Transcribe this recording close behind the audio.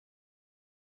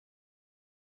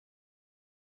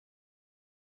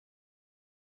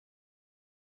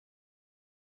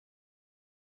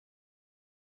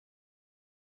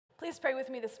Please pray with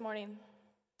me this morning.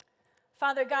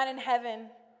 Father God in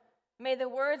heaven, may the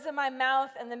words of my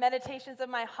mouth and the meditations of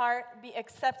my heart be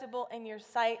acceptable in your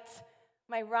sight,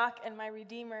 my rock and my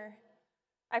redeemer.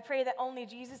 I pray that only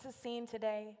Jesus is seen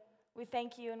today. We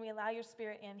thank you and we allow your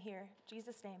spirit in here. In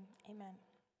Jesus' name, amen.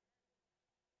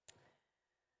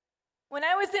 When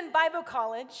I was in Bible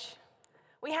college,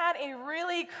 we had a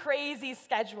really crazy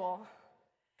schedule.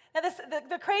 Now,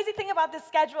 the crazy thing about this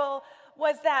schedule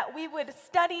was that we would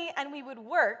study and we would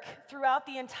work throughout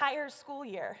the entire school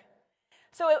year.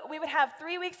 So we would have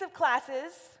 3 weeks of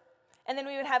classes, and then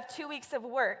we would have 2 weeks of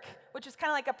work, which was kind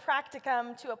of like a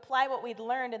practicum to apply what we'd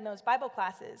learned in those Bible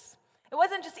classes. It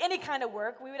wasn't just any kind of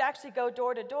work. We would actually go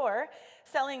door to door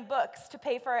selling books to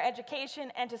pay for our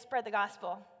education and to spread the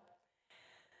gospel.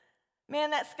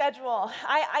 Man, that schedule.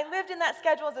 I lived in that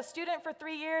schedule as a student for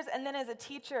 3 years and then as a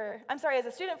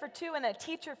student for 2 and a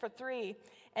teacher for 3.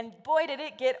 And boy, did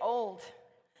it get old.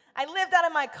 I lived out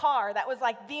of my car. That was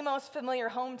like the most familiar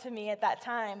home to me at that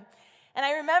time. And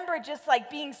I remember just like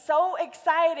being so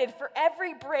excited for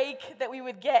every break that we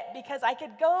would get because I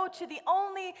could go to the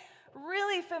only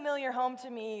really familiar home to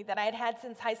me that I had had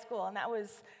since high school, and that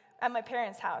was at my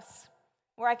parents' house,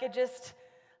 where I could just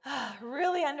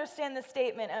really understand the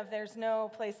statement of there's no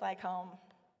place like home.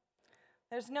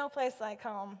 There's no place like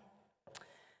home.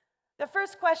 The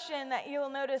first question that you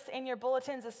will notice in your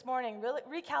bulletins this morning,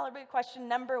 recalibrate question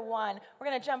number 1. We're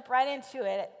going to jump right into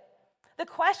it. The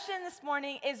question this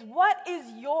morning is, what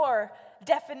is your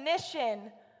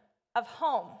definition of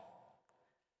home?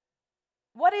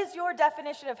 What is your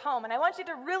definition of home? And I want you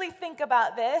to really think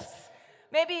about this.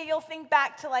 Maybe you'll think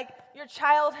back to like your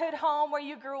childhood home where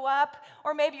you grew up,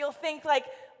 or maybe you'll think like,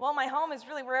 well, my home is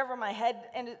really wherever my head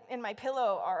and my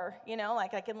pillow are,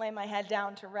 like I can lay my head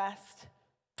down to rest.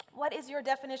 What is your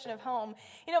definition of home?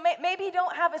 Maybe you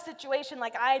don't have a situation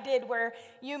like I did where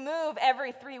you move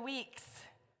every 3 weeks.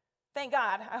 Thank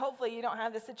God. Hopefully you don't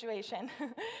have this situation.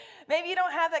 Maybe you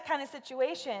don't have that kind of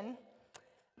situation.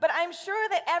 But I'm sure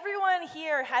that everyone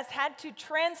here has had to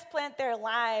transplant their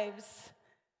lives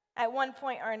at one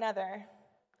point or another.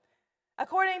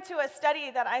 According to a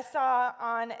study that I saw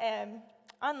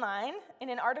online in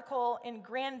an article in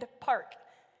Grand Park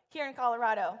here in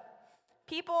Colorado,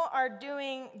 people are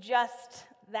doing just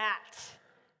that.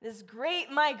 This great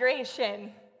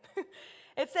migration.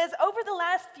 It says, over the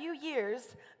last few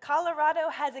years, Colorado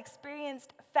has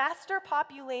experienced faster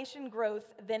population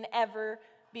growth than ever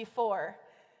before.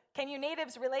 Can you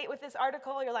natives relate with this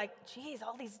article? You're like, geez,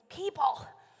 all these people,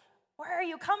 where are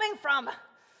you coming from?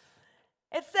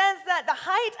 It says that the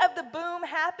height of the boom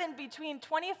happened between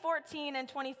 2014 and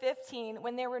 2015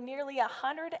 when there were nearly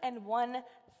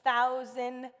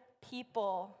 101,000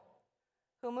 people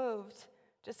who moved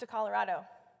just to Colorado.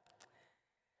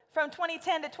 From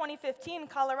 2010 to 2015,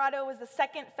 Colorado was the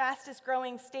second fastest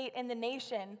growing state in the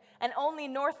nation, and only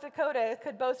North Dakota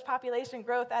could boast population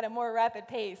growth at a more rapid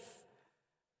pace.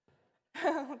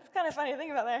 It's kind of funny to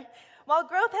think about that. While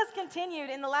growth has continued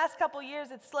in the last couple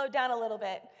years, it's slowed down a little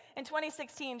bit. In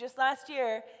 2016, just last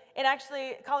year,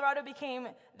 Colorado became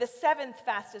the 7th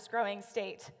fastest growing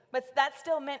state, but that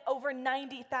still meant over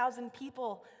 90,000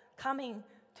 people coming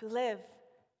to live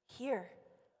here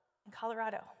in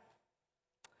Colorado.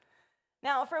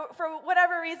 Now, for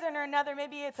whatever reason or another,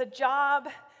 maybe it's a job,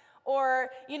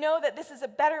 or you know that this is a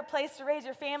better place to raise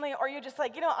your family, or you're just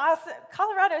like, awesome.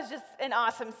 Colorado is just an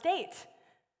awesome state.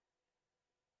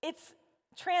 It's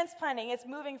transplanting, it's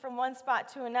moving from one spot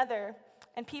to another,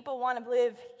 and people want to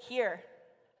live here.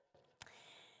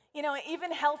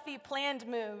 Even healthy planned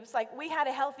moves, like we had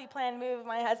a healthy planned move,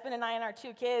 my husband and I and our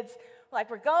 2 kids,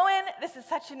 we're going, this is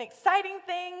such an exciting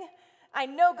thing. I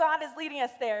know God is leading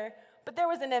us there, but there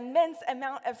was an immense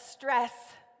amount of stress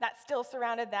that still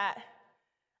surrounded that.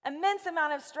 Immense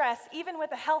amount of stress, even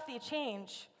with a healthy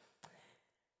change.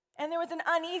 And there was an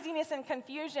uneasiness and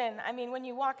confusion. When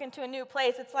you walk into a new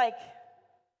place, it's like,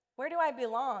 where do I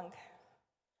belong?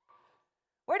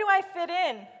 Where do I fit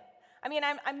in?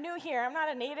 I'm new here. I'm not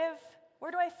a native.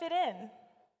 Where do I fit in?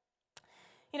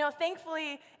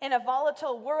 Thankfully, in a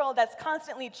volatile world that's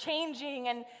constantly changing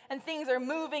and things are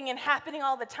moving and happening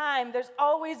all the time, there's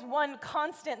always one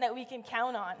constant that we can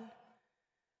count on.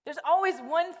 There's always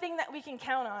one thing that we can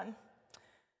count on.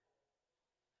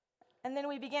 And then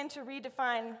we begin to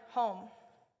redefine home.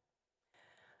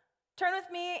 Turn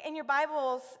with me in your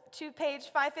Bibles to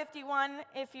page 551,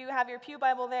 if you have your Pew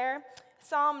Bible there.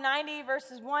 Psalm 90,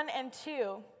 verses 1 and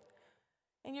 2.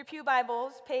 In your Pew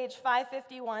Bibles, page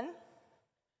 551.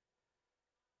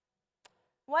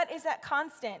 What is that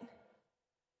constant?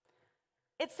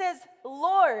 It says,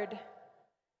 Lord,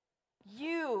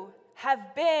 you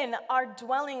have been our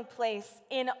dwelling place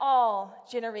in all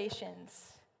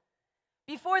generations.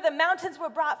 Before the mountains were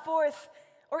brought forth,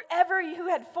 or ever you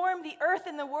had formed the earth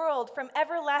and the world, from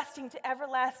everlasting to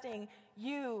everlasting,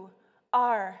 you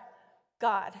are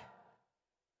God.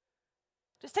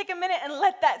 Just take a minute and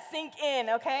let that sink in,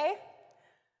 okay?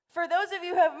 For those of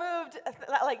you who have moved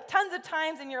like tons of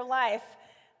times in your life,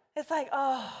 it's like,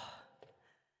 oh,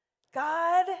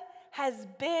 God has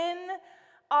been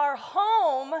our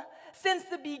home since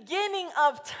the beginning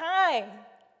of time.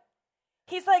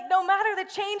 He's like, no matter the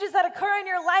changes that occur in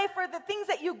your life or the things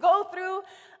that you go through,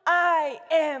 I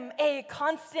am a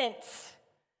constant.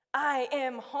 I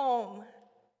am home.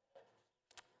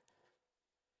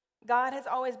 God has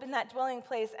always been that dwelling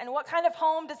place. And what kind of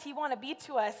home does he want to be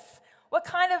to us? What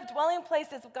kind of dwelling place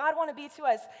does God want to be to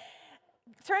us?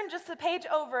 Turn just a page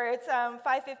over. It's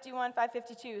 551,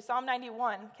 552, Psalm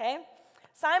 91, okay?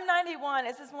 Psalm 91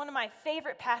 is one of my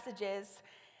favorite passages.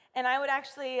 And I would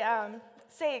actually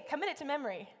say, commit it to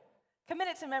memory. Commit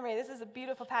it to memory. This is a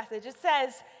beautiful passage. It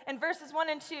says in verses 1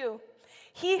 and 2,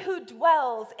 he who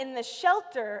dwells in the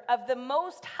shelter of the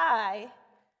Most High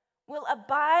will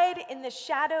abide in the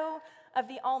shadow of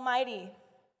the Almighty.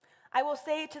 I will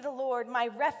say to the Lord, my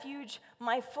refuge,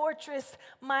 my fortress,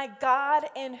 my God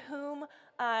in whom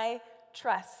I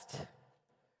trust.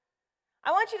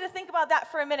 I want you to think about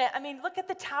that for a minute. I mean, look at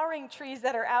the towering trees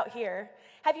that are out here.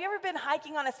 Have you ever been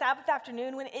hiking on a Sabbath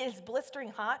afternoon when it is blistering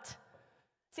hot?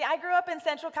 See, I grew up in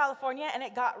Central California, and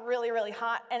it got really, really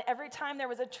hot. And every time there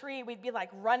was a tree, we'd be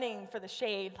like running for the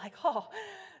shade. Like, oh,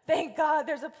 thank God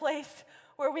there's a place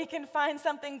where we can find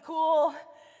something cool.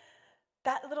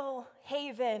 That little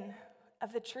haven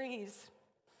of the trees.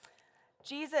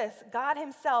 Jesus, God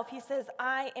himself, he says,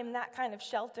 I am that kind of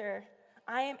shelter.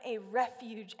 I am a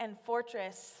refuge and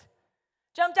fortress.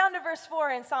 Jump down to verse 4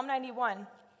 in Psalm 91.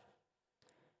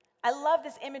 I love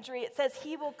this imagery. It says,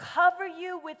 he will cover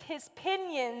you with his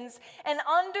pinions, and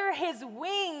under his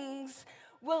wings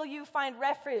will you find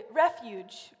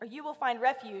refuge, or you will find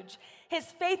refuge. His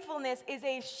faithfulness is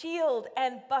a shield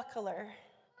and buckler.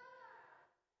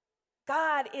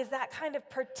 God is that kind of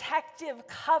protective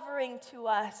covering to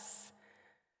us.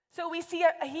 So we see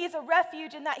he's a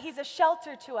refuge in that he's a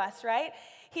shelter to us, right?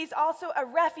 He's also a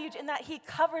refuge in that he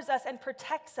covers us and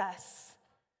protects us.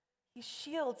 He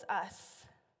shields us.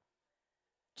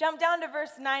 Jump down to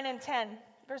verses 9 and 10.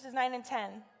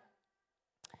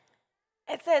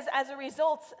 It says, as a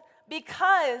result,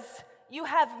 because you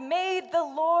have made the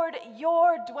Lord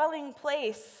your dwelling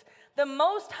place, the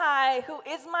Most High, who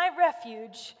is my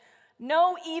refuge,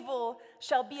 no evil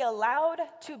shall be allowed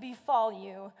to befall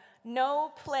you.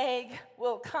 No plague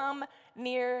will come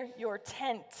near your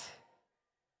tent.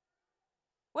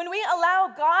 When we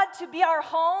allow God to be our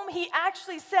home, he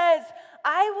actually says,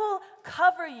 I will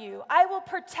cover you. I will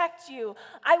protect you.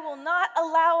 I will not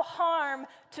allow harm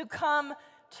to come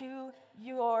to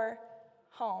your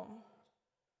home.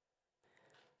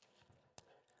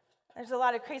 There's a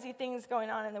lot of crazy things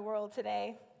going on in the world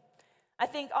today. I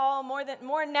think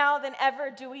more now than ever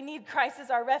do we need Christ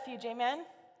as our refuge, amen?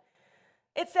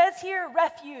 It says here,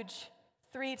 refuge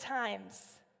 3 times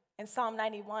in Psalm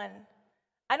 91.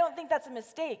 I don't think that's a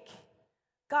mistake.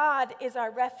 God is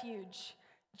our refuge.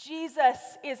 Jesus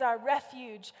is our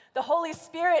refuge. The Holy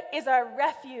Spirit is our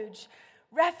refuge.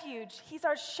 Refuge, he's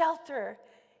our shelter.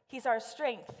 He's our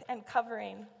strength and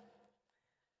covering.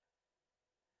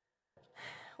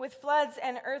 With floods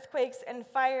and earthquakes and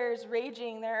fires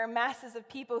raging, there are masses of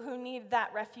people who need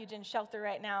that refuge and shelter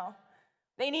right now.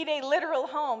 They need a literal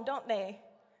home, don't they?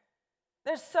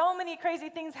 There's so many crazy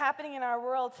things happening in our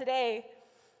world today,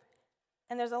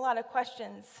 and there's a lot of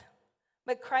questions.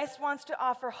 But Christ wants to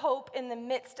offer hope in the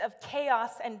midst of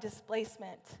chaos and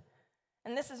displacement.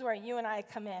 And this is where you and I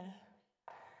come in.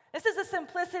 This is the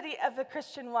simplicity of the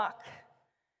Christian walk.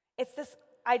 It's this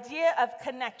idea of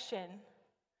connection.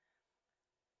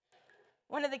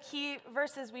 One of the key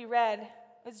verses we read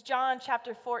is John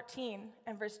chapter 14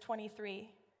 and verse 23.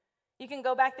 You can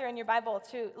go back there in your Bible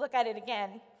to look at it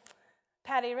again.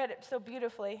 Patty read it so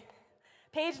beautifully.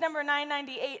 Page number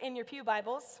 998 in your pew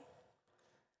Bibles.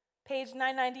 Page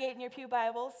 998 in your pew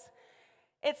Bibles.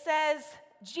 It says,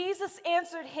 Jesus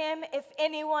answered him, if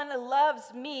anyone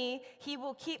loves me, he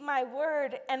will keep my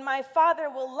word, and my Father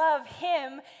will love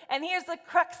him. And here's the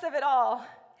crux of it all.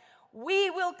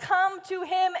 We will come to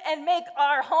him and make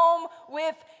our home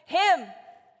with him.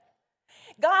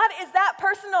 God is that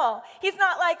personal. He's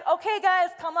not like, okay, guys,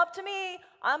 come up to me.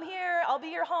 I'm here. I'll be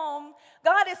your home.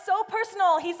 God is so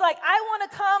personal. He's like, I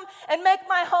want to come and make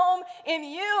my home in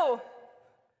you.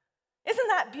 Isn't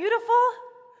that beautiful?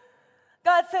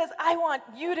 God says, I want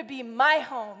you to be my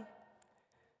home.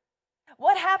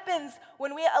 What happens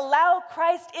when we allow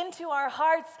Christ into our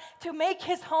hearts to make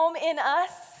his home in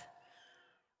us?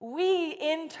 We,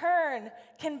 in turn,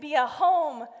 can be a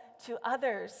home to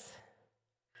others.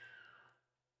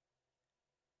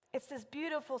 It's this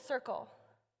beautiful circle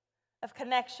of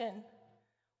connection.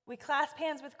 We clasp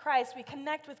hands with Christ, we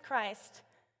connect with Christ,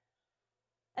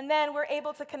 and then we're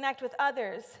able to connect with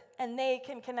others, and they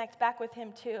can connect back with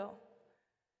him too.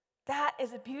 That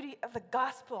is the beauty of the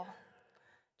gospel.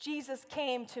 Jesus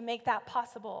came to make that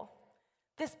possible.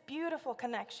 This beautiful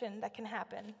connection that can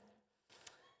happen.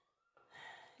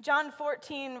 John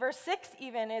 14, verse 6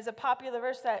 even is a popular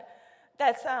verse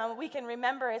that's we can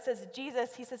remember. It says,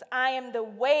 Jesus, he says, I am the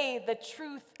way, the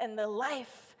truth, and the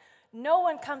life. No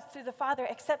one comes through the Father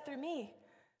except through me.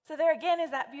 So there again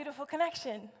is that beautiful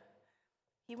connection.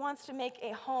 He wants to make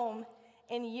a home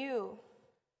in you.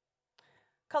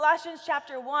 Colossians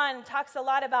chapter 1 talks a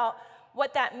lot about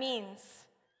what that means.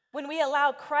 When we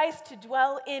allow Christ to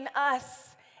dwell in us,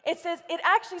 it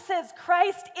actually says,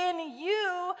 Christ in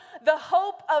you, the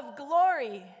hope of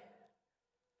glory.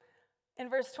 In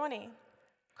verse 20,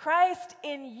 Christ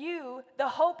in you, the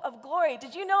hope of glory.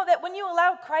 Did you know that when you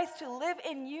allow Christ to live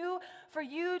in you, for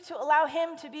you to allow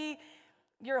him to be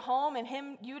your home and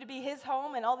you to be his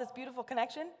home and all this beautiful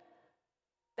connection,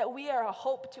 that we are a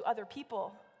hope to other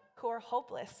people who are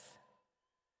hopeless?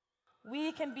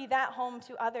 We can be that home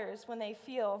to others when they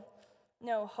feel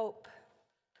no hope.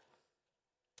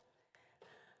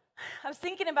 I was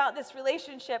thinking about this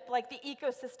relationship like the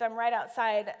ecosystem right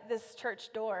outside this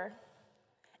church door.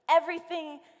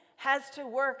 Everything has to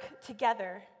work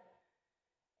together.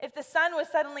 If the sun was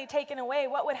suddenly taken away,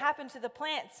 what would happen to the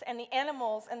plants and the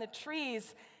animals and the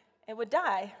trees? It would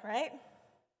die, right?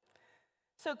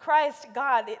 So Christ,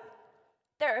 God,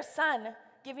 their Son,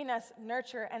 giving us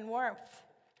nurture and warmth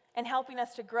and helping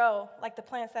us to grow like the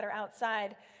plants that are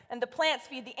outside. And the plants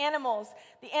feed the animals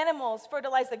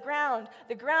fertilize the ground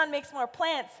makes more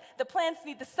plants, the plants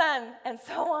need the sun, and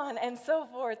so on and so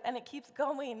forth. And it keeps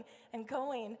going and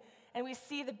going. And we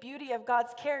see the beauty of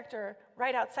God's character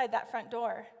right outside that front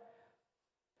door.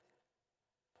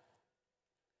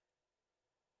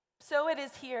 So it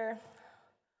is here.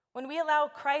 When we allow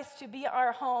Christ to be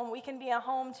our home, we can be a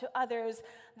home to others,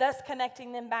 thus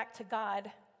connecting them back to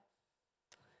God.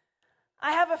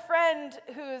 I have a friend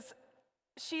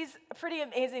she's a pretty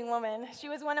amazing woman. She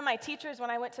was one of my teachers when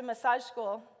I went to massage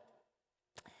school.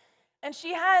 And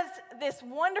she has this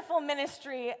wonderful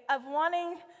ministry of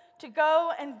wanting to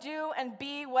go and do and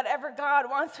be whatever God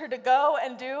wants her to go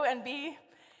and do and be.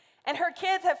 And her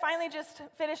kids have finally just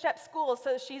finished up school,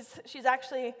 so she's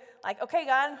actually like, okay,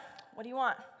 God, what do you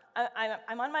want?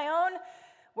 I'm on my own.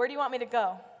 Where do you want me to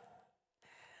go?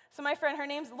 So my friend, her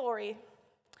name's Lori.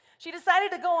 She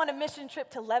decided to go on a mission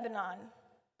trip to Lebanon,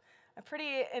 a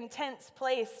pretty intense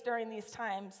place during these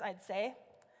times, I'd say.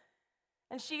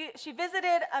 And she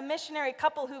visited a missionary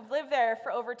couple who've lived there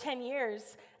for over 10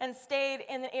 years and stayed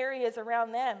in the areas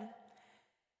around them.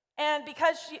 And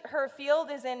because her field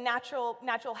is in natural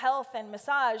health and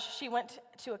massage, she went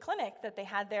to a clinic that they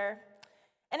had there.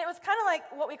 And it was kind of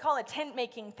like what we call a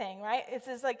tent-making thing, right? It's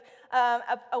just like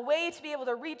a way to be able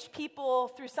to reach people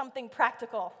through something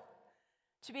practical,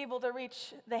 to be able to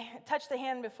touch the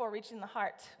hand before reaching the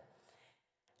heart.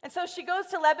 And so she goes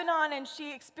to Lebanon and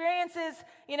she experiences,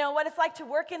 what it's like to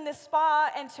work in this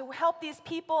spa and to help these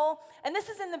people. And this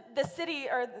is in the city,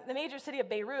 or the major city of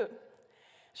Beirut.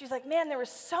 She's like, man, there were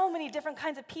so many different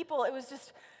kinds of people. It was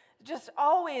just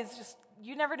always,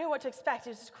 you never knew what to expect.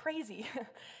 It was just crazy.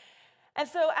 And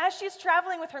so as she's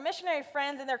traveling with her missionary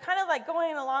friends, and they're kind of like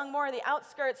going along more of the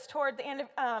outskirts toward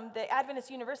the Adventist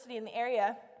University in the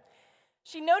area,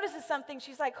 she notices something.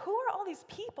 She's like, who are all these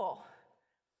people?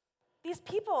 These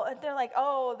people, they're like,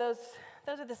 oh, those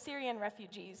are the Syrian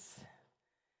refugees.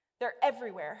 They're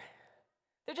everywhere.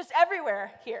 They're just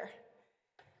everywhere here.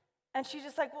 And she's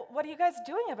just like, well, what are you guys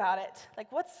doing about it?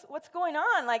 Like, what's going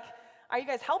on? Like, are you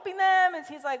guys helping them? And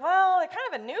he's like, well, they're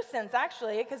kind of a nuisance,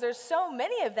 actually, because there's so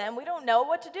many of them, we don't know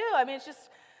what to do. I mean,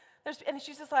 and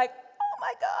she's just like, oh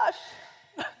my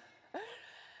gosh.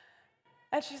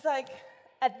 And she's like,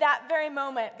 at that very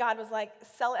moment, God was like,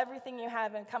 sell everything you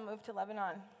have and come move to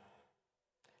Lebanon.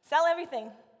 Sell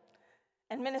everything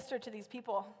and minister to these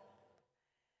people.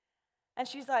 And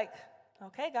she's like,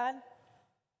 okay, God.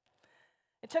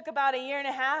 It took about 1.5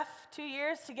 years, 2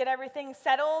 years to get everything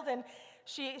settled, and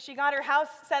she got her house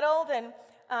settled, and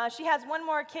she has one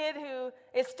more kid who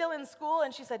is still in school,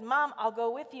 and she said, Mom, I'll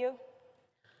go with you.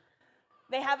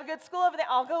 They have a good school over there.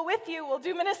 I'll go with you. We'll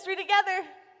do ministry together.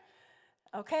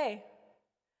 Okay.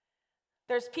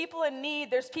 There's people in need.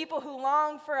 There's people who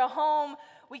long for a home.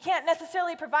 We can't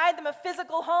necessarily provide them a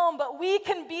physical home, but we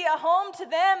can be a home to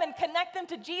them and connect them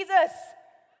to Jesus.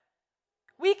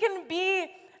 We can be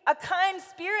a kind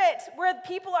spirit where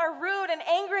people are rude and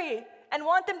angry and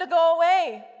want them to go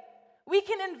away. We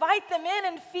can invite them in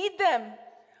and feed them.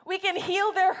 We can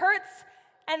heal their hurts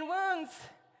and wounds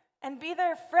and be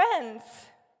their friends.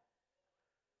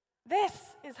 This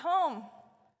is home.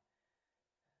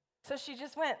 So she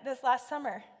just went this last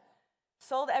summer,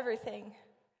 sold everything,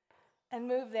 and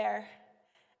moved there.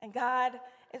 And God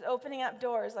is opening up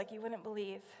doors like you wouldn't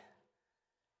believe.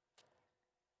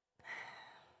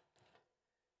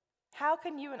 How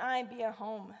can you and I be a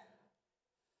home?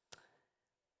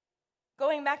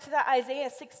 Going back to that Isaiah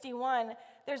 61,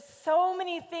 there's so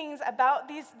many things about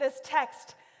this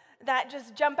text that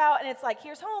just jump out, and it's like,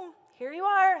 here's home. Here you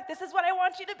are. This is what I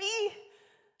want you to be.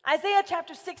 Isaiah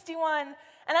chapter 61,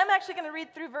 and I'm actually going to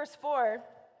read through verse 4.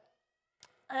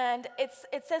 And it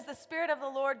says, the Spirit of the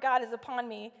Lord God is upon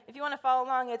me. If you want to follow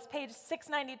along, it's page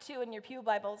 692 in your pew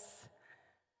Bibles.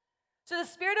 So the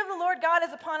Spirit of the Lord God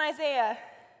is upon Isaiah.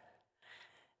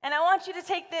 And I want you to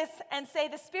take this and say,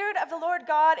 the Spirit of the Lord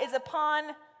God is upon,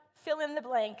 fill in the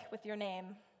blank with your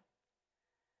name.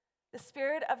 The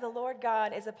Spirit of the Lord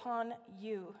God is upon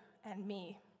you and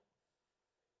me.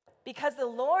 Because the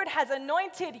Lord has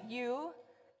anointed you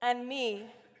and me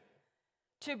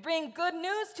to bring good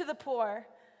news to the poor.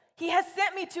 He has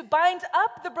sent me to bind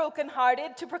up the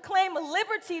brokenhearted, to proclaim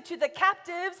liberty to the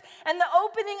captives, and the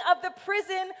opening of the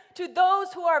prison to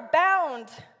those who are bound,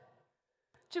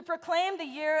 to proclaim the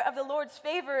year of the Lord's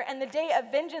favor and the day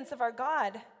of vengeance of our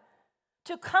God,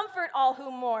 to comfort all who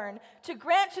mourn, to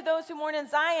grant to those who mourn in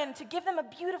Zion, to give them a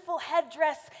beautiful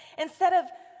headdress instead of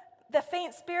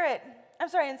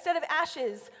instead of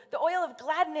ashes, the oil of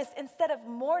gladness instead of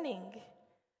mourning,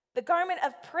 the garment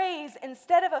of praise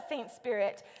instead of a faint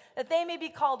spirit, that they may be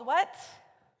called what?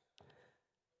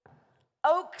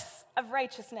 Oaks of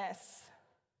righteousness.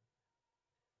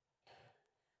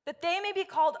 That they may be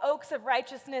called oaks of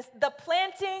righteousness, the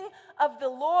planting of the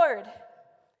Lord,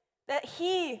 that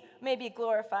he may be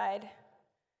glorified.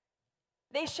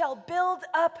 They shall build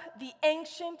up the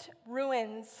ancient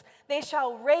ruins. They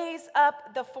shall raise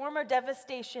up the former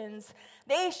devastations.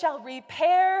 They shall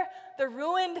repair the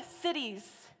ruined cities,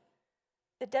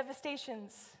 the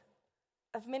devastations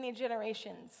of many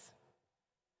generations.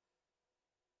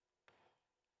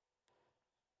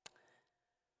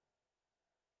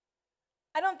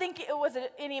 I don't think it was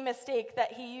any mistake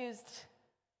that he used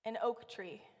an oak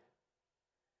tree.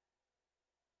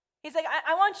 He's like,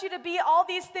 I want you to be all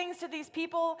these things to these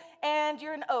people, and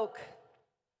you're an oak,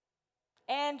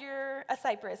 and you're a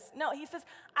cypress. No, he says,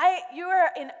 you are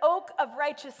an oak of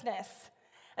righteousness.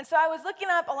 And so I was looking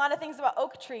up a lot of things about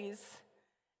oak trees,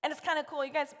 and it's kind of cool.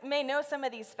 You guys may know some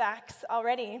of these facts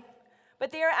already,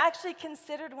 but they are actually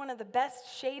considered one of the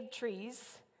best shade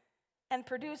trees and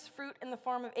produce fruit in the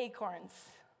form of acorns.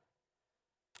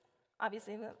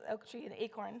 Obviously, the oak tree and the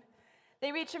acorn.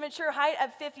 They reach a mature height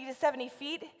of 50 to 70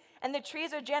 feet, and the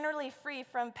trees are generally free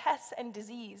from pests and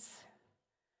disease.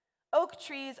 Oak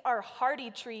trees are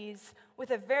hardy trees with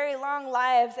a very long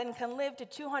lives and can live to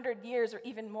 200 years or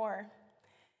even more.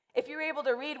 If you were able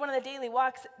to read one of the daily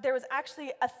walks, there was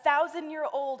actually a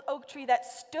 1,000-year-old oak tree that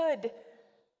stood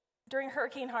during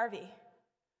Hurricane Harvey.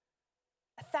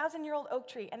 A 1,000-year-old oak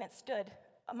tree, and it stood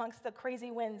amongst the crazy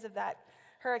winds of that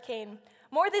hurricane.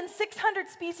 More than 600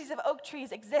 species of oak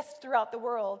trees exist throughout the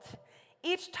world.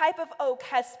 Each type of oak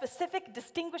has specific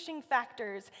distinguishing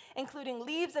factors, including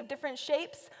leaves of different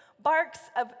shapes, barks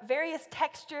of various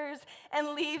textures,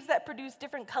 and leaves that produce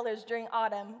different colors during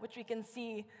autumn, which we can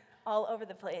see all over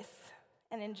the place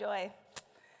and enjoy.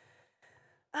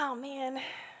 Oh, man.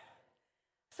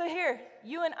 So here,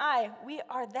 you and I, we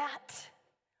are that.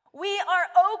 We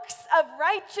are oaks of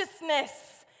righteousness.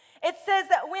 It says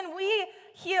that when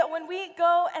we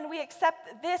go and we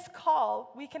accept this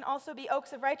call, we can also be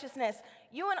oaks of righteousness.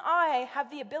 You and I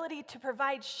have the ability to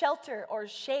provide shelter or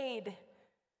shade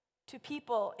to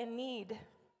people in need.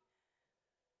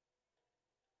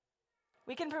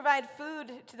 We can provide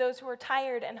food to those who are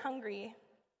tired and hungry.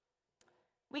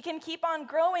 We can keep on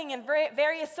growing in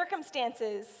various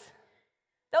circumstances.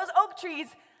 Those oak trees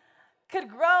could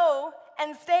grow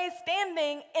and stay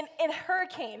standing in a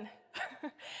hurricane.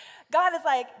 God is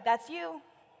like, that's you.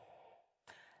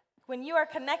 When you are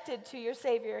connected to your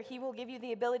Savior, he will give you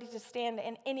the ability to stand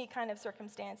in any kind of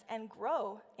circumstance and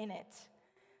grow in it.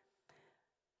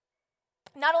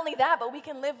 Not only that, but we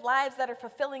can live lives that are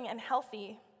fulfilling and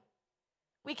healthy.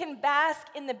 We can bask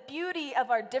in the beauty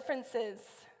of our differences.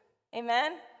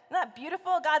 Amen? Isn't that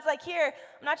beautiful? God's like, here,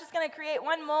 I'm not just going to create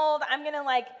one mold. I'm going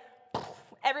to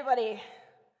everybody.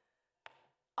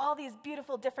 All these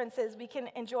beautiful differences we can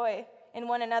enjoy in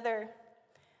one another,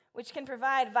 which can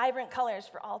provide vibrant colors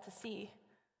for all to see.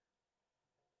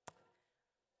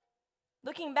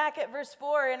 Looking back at verse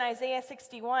 4 in Isaiah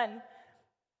 61,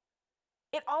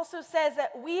 it also says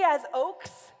that we as oaks,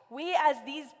 we as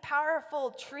these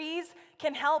powerful trees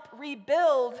can help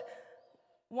rebuild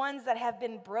ones that have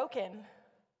been broken.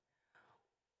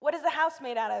 What is a house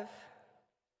made out of?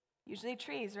 Usually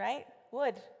trees, right?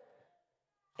 Wood.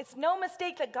 It's no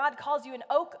mistake that God calls you an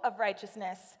oak of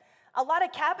righteousness. A lot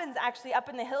of cabins actually up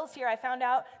in the hills here, I found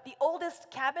out, the oldest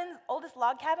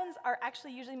log cabins are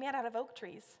actually usually made out of oak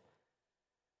trees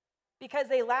because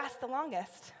they last the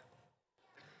longest.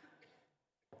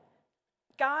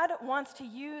 God wants to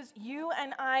use you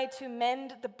and I to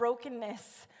mend the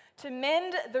brokenness, to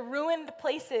mend the ruined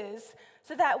places,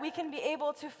 so that we can be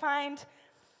able to find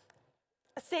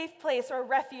a safe place or a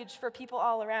refuge for people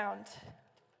all around.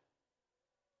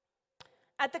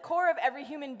 At the core of every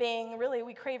human being, really,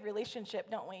 we crave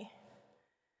relationship, don't we?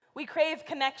 We crave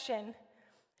connection.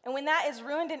 And when that is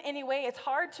ruined in any way, it's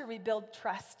hard to rebuild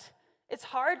trust. It's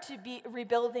hard to be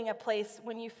rebuilding a place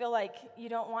when you feel like you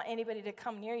don't want anybody to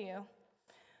come near you.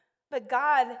 But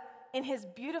God, in his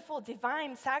beautiful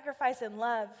divine sacrifice and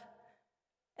love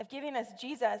of giving us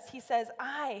Jesus, he says,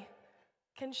 I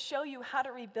can show you how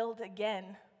to rebuild again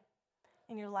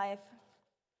in your life.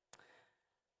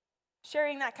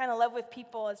 Sharing that kind of love with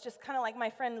people is just kind of like my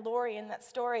friend Lori in that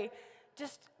story.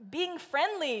 Just being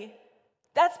friendly.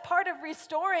 That's part of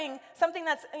restoring something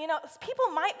that's, people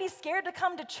might be scared to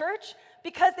come to church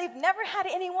because they've never had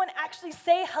anyone actually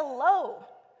say hello.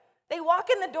 They walk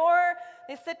in the door,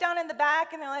 they sit down in the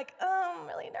back, and they're like, oh, I'm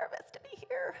really nervous to be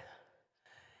here.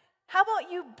 How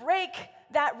about you break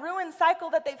that ruined cycle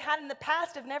that they've had in the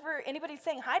past of never anybody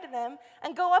saying hi to them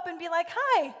and go up and be like,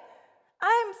 hi,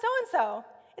 I'm so-and-so.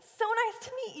 It's so nice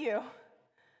to meet you.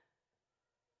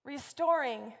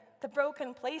 Restoring the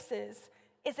broken places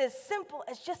is as simple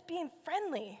as just being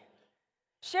friendly.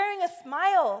 Sharing a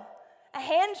smile, a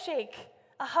handshake,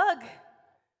 a hug.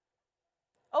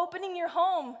 Opening your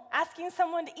home, asking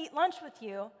someone to eat lunch with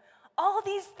you. All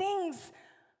these things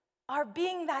are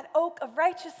being that oak of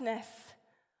righteousness.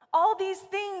 All these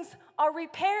things are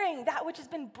repairing that which has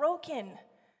been broken.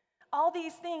 All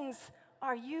these things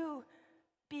are you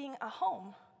being a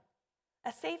home,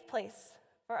 a safe place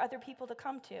for other people to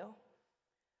come to.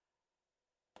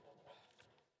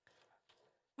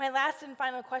 My last and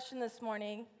final question this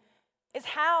morning is,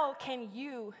 how can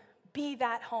you be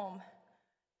that home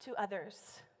to others?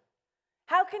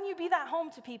 How can you be that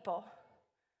home to people?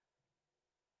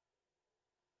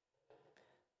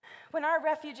 When our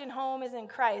refuge and home is in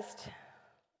Christ,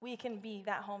 we can be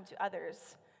that home to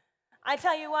others. I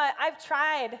tell you what, I've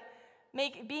tried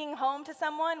being home to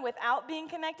someone without being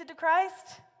connected to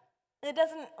Christ, and it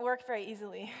doesn't work very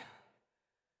easily.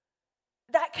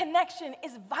 That connection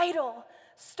is vital.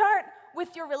 Start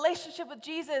with your relationship with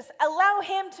Jesus. Allow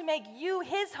him to make you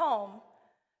his home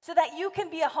so that you can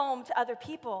be a home to other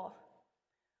people.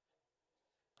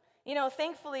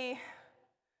 Thankfully,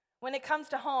 when it comes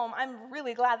to home, I'm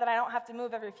really glad that I don't have to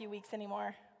move every few weeks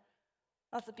anymore.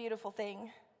 That's a beautiful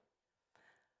thing.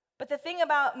 But the thing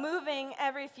about moving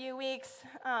every few weeks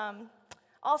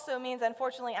also means,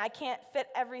 unfortunately, I can't fit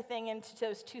everything into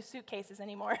those 2 suitcases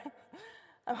anymore.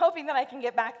 I'm hoping that I can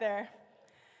get back there.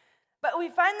 But we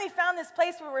finally found this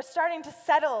place where we're starting to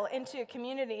settle into a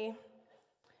community.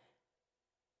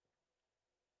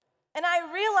 And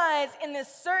I realize in this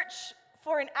search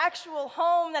for an actual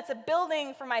home that's a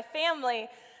building for my family,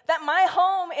 that my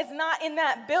home is not in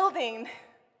that building.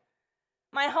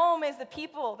 My home is the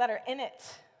people that are in it.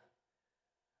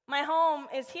 My home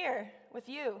is here with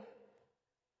you.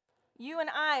 You and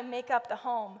I make up the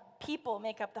home. People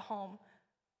make up the home,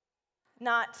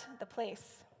 not the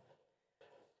place.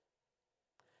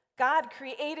 God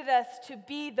created us to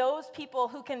be those people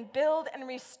who can build and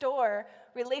restore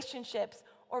relationships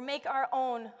or make our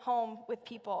own home with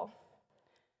people.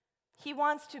 He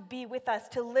wants to be with us,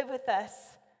 to live with us.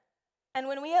 And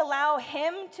when we allow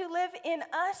him to live in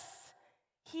us,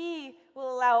 he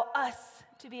will allow us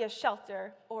to be a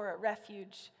shelter or a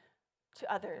refuge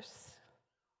to others.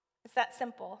 It's that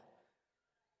simple.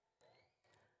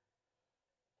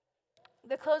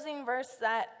 The closing verse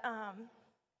that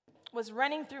was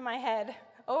running through my head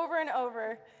over and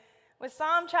over was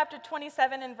Psalm chapter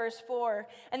 27 and verse 4,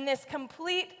 and this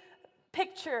complete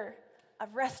picture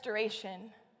of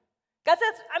restoration.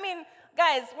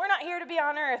 Guys, we're not here to be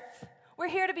on earth. We're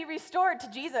here to be restored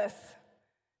to Jesus.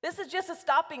 This is just a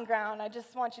stopping ground, I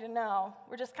just want you to know.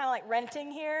 We're just kind of like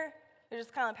renting here. They're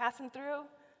just kind of passing through.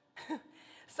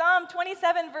 Psalm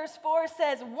 27 verse 4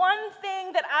 says, "One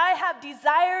thing that I have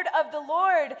desired of the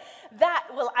Lord, that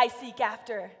will I seek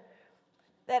after,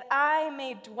 that I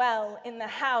may dwell in the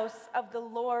house of the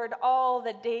Lord all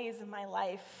the days of my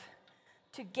life,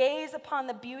 to gaze upon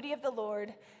the beauty of the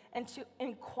Lord and to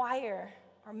inquire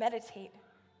or meditate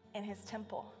in his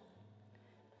temple."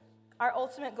 Our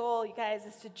ultimate goal, you guys,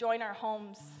 is to join our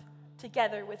homes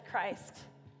together with Christ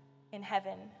in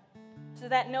heaven, so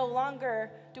that no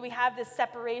longer do we have this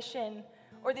separation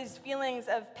or these feelings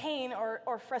of pain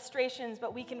or frustrations,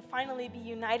 but we can finally be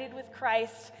united with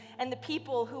Christ and the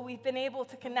people who we've been able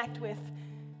to connect with,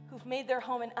 who've made their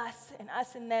home in us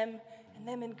in them, and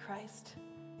them in Christ,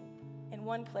 in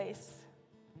one place,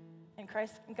 in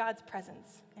Christ, in God's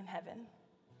presence in heaven.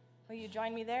 Will you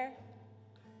join me there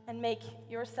and make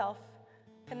yourself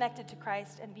connected to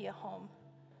Christ and be a home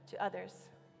to others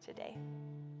today?